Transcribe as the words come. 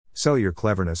Sell your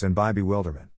cleverness and buy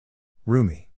bewilderment.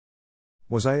 Rumi.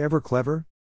 Was I ever clever?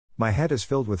 My head is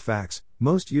filled with facts,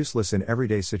 most useless in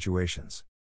everyday situations.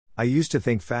 I used to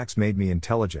think facts made me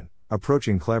intelligent,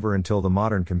 approaching clever until the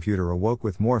modern computer awoke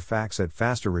with more facts at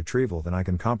faster retrieval than I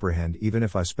can comprehend even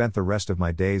if I spent the rest of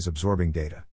my days absorbing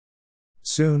data.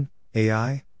 Soon,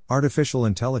 AI, artificial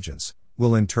intelligence,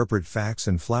 will interpret facts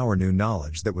and flower new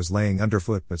knowledge that was laying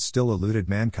underfoot but still eluded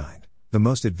mankind, the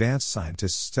most advanced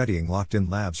scientists studying locked in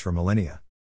labs for millennia.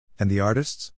 And the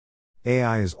artists?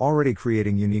 AI is already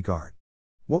creating unique art.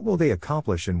 What will they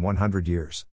accomplish in 100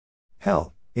 years?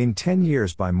 Hell, in 10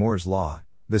 years by Moore's law,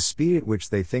 the speed at which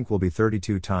they think will be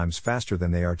 32 times faster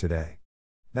than they are today.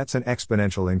 That's an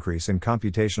exponential increase in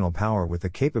computational power with the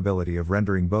capability of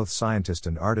rendering both scientist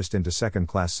and artist into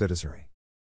second-class citizenry.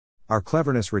 Our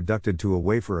cleverness reducted to a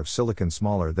wafer of silicon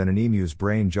smaller than an emu's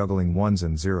brain juggling ones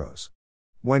and zeros.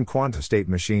 When quantum-state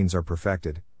machines are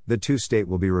perfected, the two-state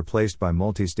will be replaced by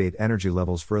multi-state energy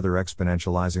levels further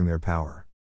exponentializing their power.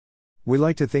 We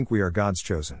like to think we are God's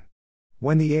chosen.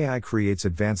 When the AI creates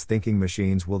advanced thinking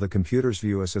machines, will the computers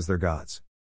view us as their gods?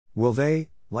 Will they,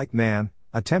 like man,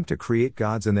 attempt to create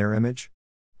gods in their image?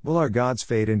 Will our gods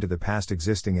fade into the past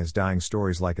existing as dying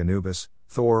stories like Anubis,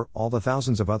 Thor, all the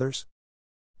thousands of others?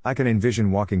 I can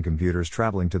envision walking computers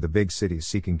traveling to the big cities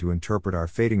seeking to interpret our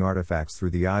fading artifacts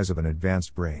through the eyes of an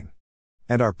advanced brain.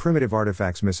 And our primitive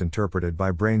artifacts misinterpreted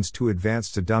by brains too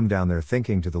advanced to dumb down their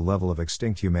thinking to the level of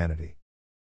extinct humanity.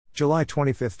 July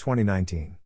 25, 2019.